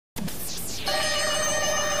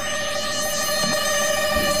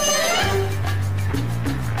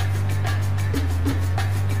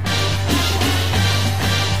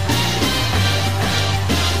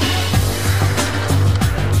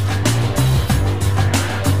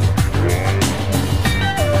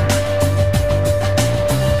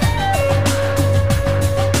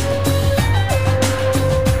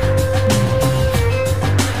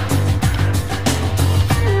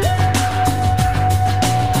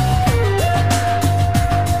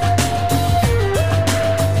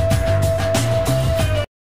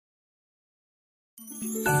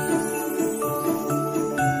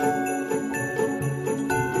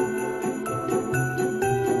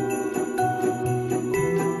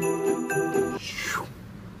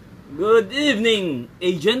Good evening,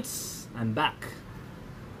 agents. I'm back.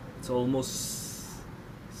 It's almost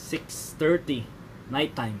 6:30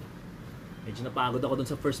 nighttime. Medyo napagod ako dun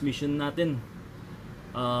sa first mission natin.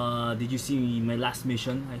 Did you see my last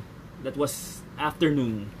mission? That was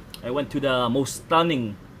afternoon. I went to the most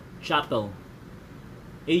stunning chapel.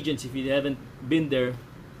 Agents, if you haven't been there,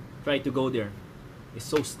 try to go there. It's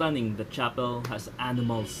so stunning. The chapel has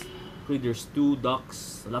animals. There's 2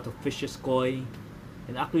 ducks, a lot of fishes, koi,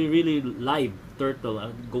 and actually really live turtle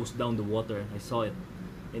goes down the water. I saw it.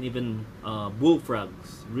 And even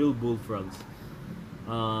bullfrogs, real bullfrogs,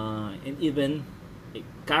 and even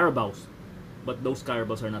carabaos, but those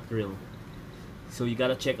carabaos are not real. So you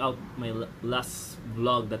gotta check out my last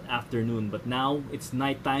vlog that afternoon. But now it's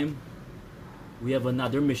nighttime. We have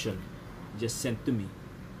another mission just sent to me.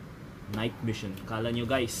 Night mission. Kala nyo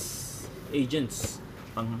guys, agents,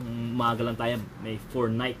 pang umaga lang tayo, may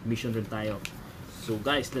 4 night mission rin tayo. So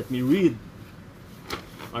guys, let me read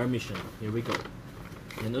our mission. Here we go.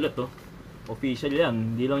 Yan ulit to. Official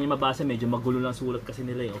yan. Hindi lang niya mabasa. Medyo magulo lang sulat kasi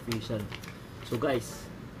nila yung official. So guys,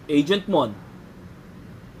 Agent Mon,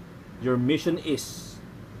 your mission is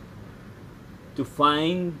to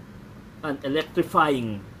find an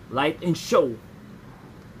electrifying light and show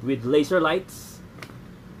with laser lights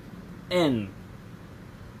and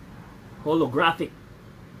holographic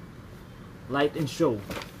light and show.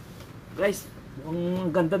 Guys,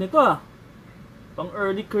 ang ganda nito pang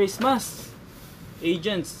early Christmas.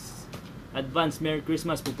 Agents, advance Merry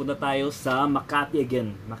Christmas. Pupunta tayo sa Makati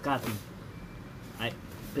again. Makati.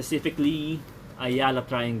 Specifically Ayala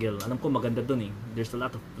Triangle. Alam ko maganda dun eh. There's a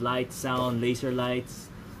lot of light, sound, laser lights,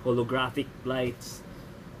 holographic lights.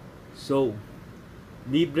 So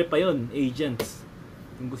libre pa yun, agents.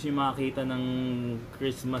 Kung gusto nyo makakita ng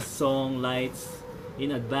Christmas song, lights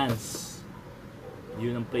in advance,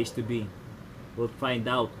 yun ang place to be. We'll find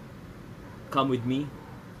out. Come with me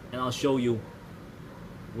and I'll show you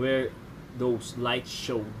where those lights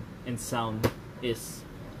show and sound is.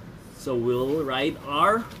 So we'll ride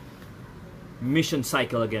our mission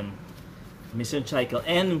cycle again. Mission cycle.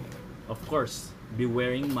 And of course, be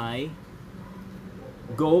wearing my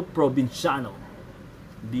Go Provinciano.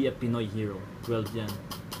 Be a Pinoy hero. 12 yan.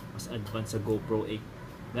 Mas advanced sa GoPro 8.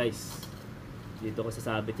 Guys, dito ko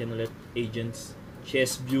sasabit yan ulit, agents.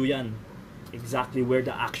 Chest view yan. Exactly where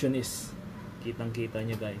the action is. Kitang kita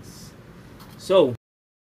nyo guys. So,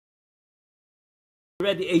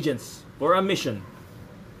 ready agents for a mission.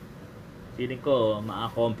 Feeling ko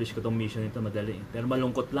ma-accomplish ko tong mission nito madali. Pero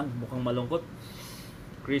malungkot lang. Mukhang malungkot.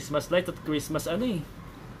 Christmas light at Christmas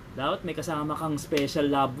dapat may kasama kang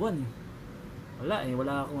special loved one. Wala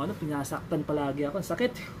wala akong pinasaktan palagi ako.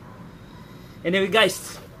 Sakit. Anyway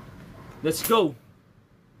guys, let's go.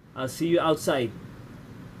 I'll see you outside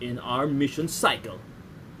in our mission cycle.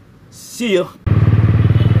 See you.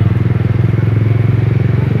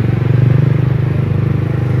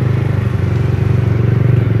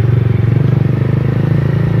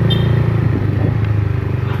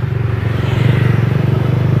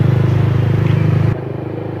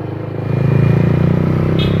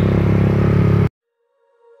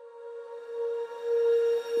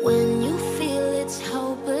 When you feel it's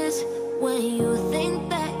hopeless, when you think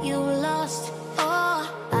that you lost, oh,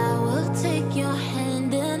 I will take your hand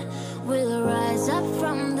and we'll ride.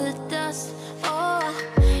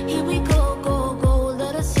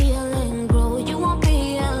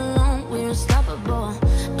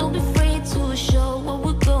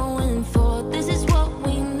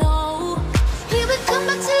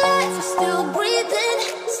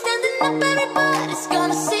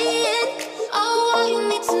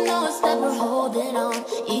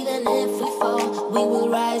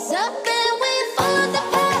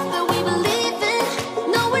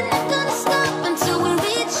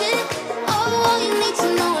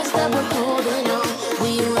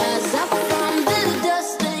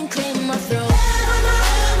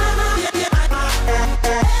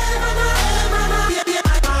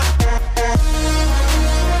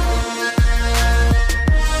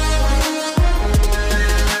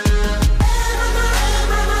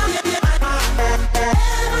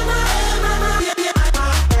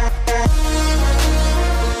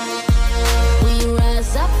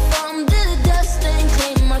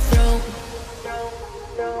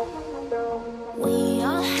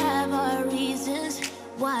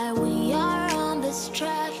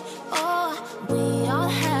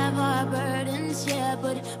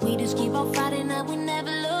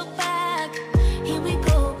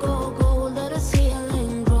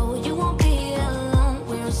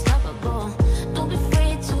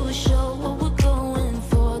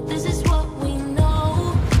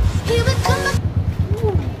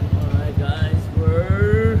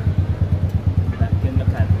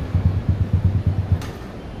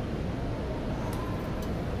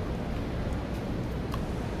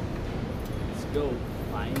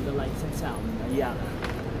 find the lights and sound. Yeah.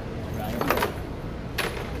 Right.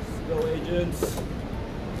 Let's go, agents.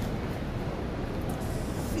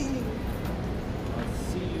 See you. I'll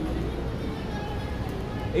see you.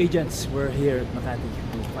 Agents, we're here at Makati.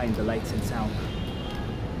 We'll find the lights and sound.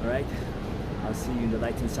 Alright? I'll see you in the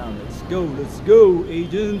lights and sound. Let's go,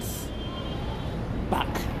 agents. Back.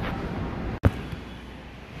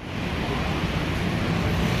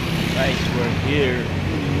 Guys, we're here in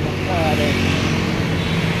Makati.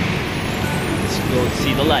 Let's go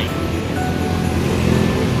see the light.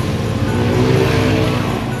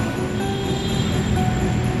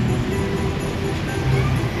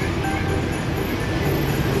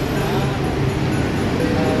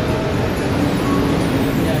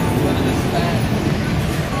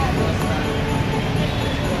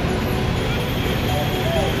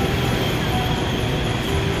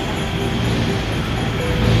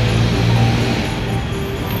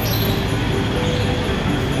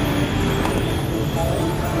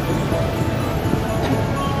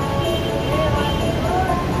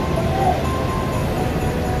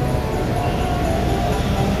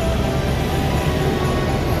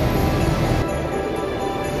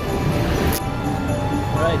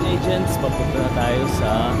 Agents, papunta na tayo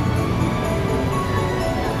sa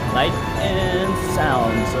light and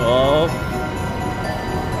sounds of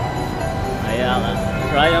Ayala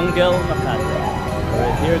Triangle Makati.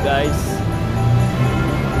 Right here, guys.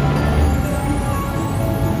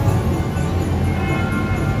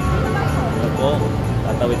 Ayan po,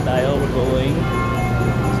 tatawid tayo. We're going.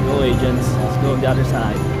 Let's go, agents. Let's go on the other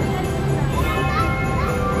side.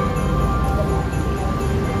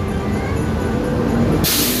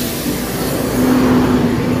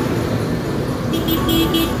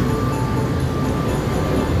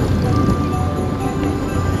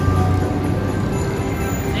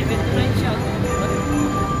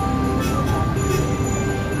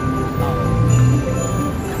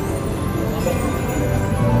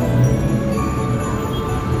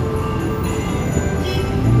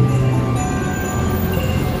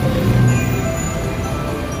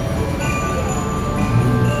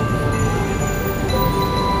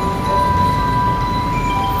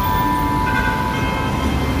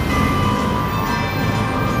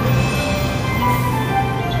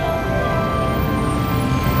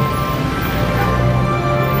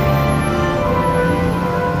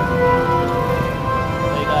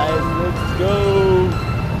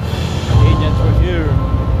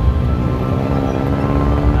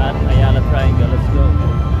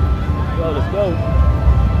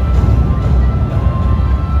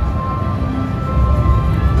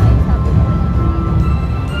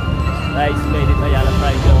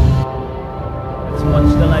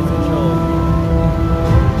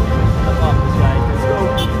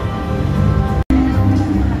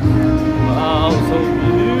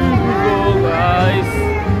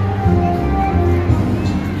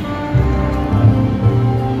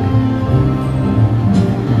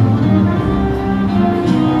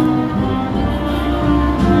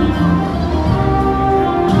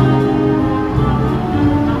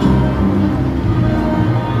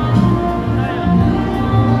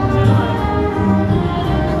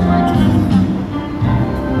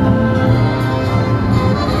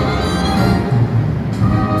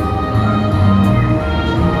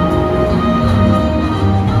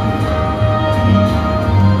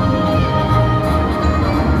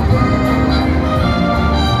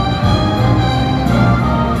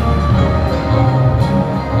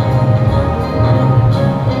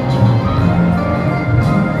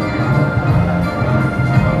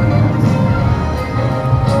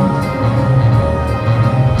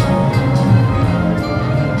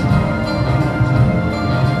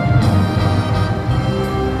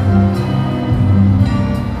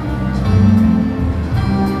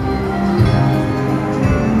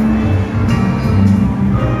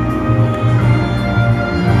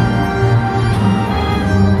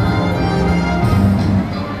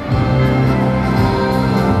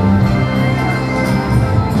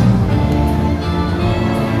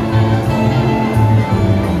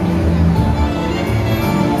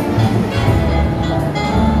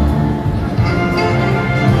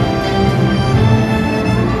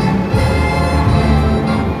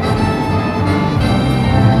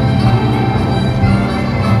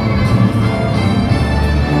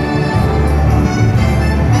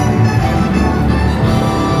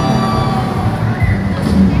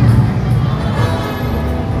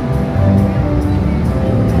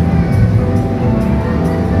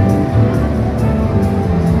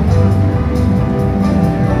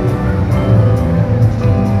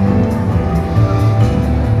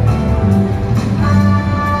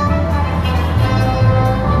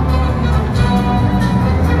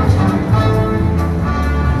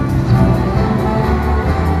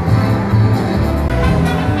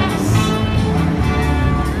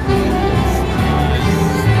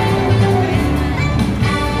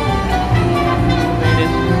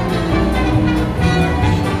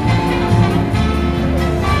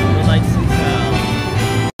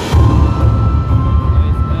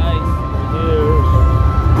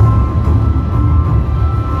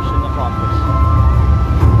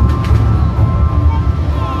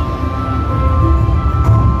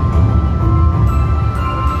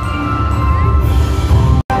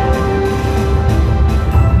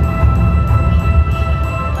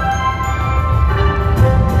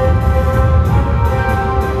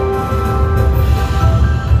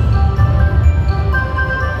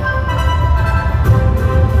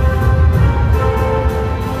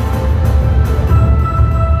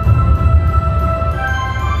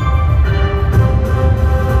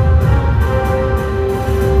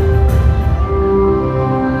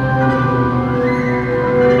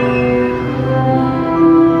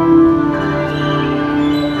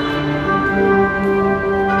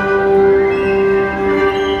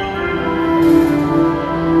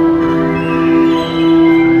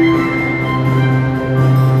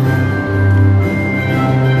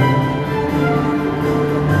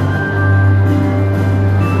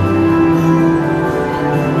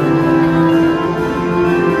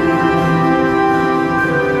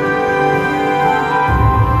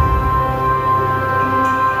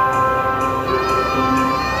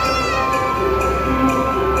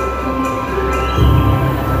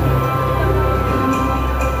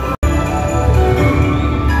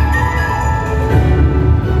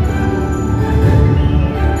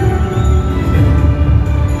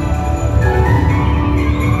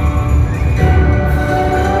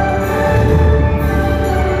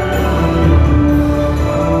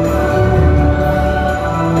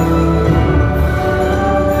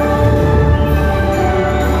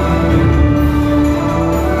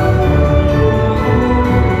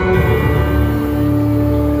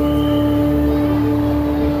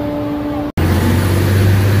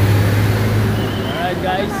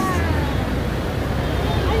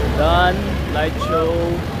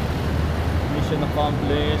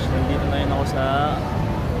 accomplished. Nandito na yun ako sa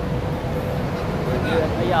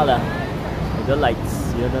Ayala. The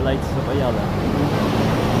lights. Yan the lights of Ayala.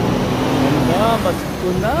 Ganda, Pasko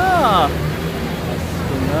na!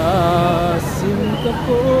 Pasko na, sinta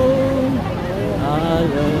ko.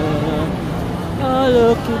 Ala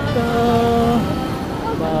kita.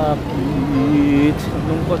 Bakit? Ang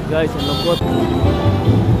lungkot guys, ang lungkot.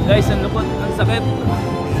 Guys, ang lungkot, ang sakit.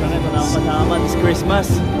 Sakit, wala akong kasama this Christmas.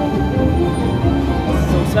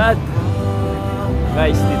 So sad.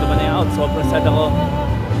 Guys, dito pa na yung out. Sobrang sad ako.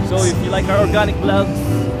 So if you like our organic vlogs,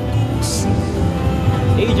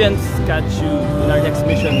 agents, catch you in our next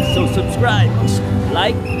mission. So subscribe,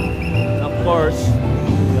 like, and of course,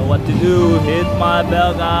 you know what to do. Hit my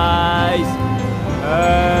bell, guys.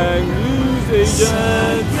 And news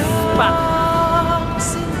agents back.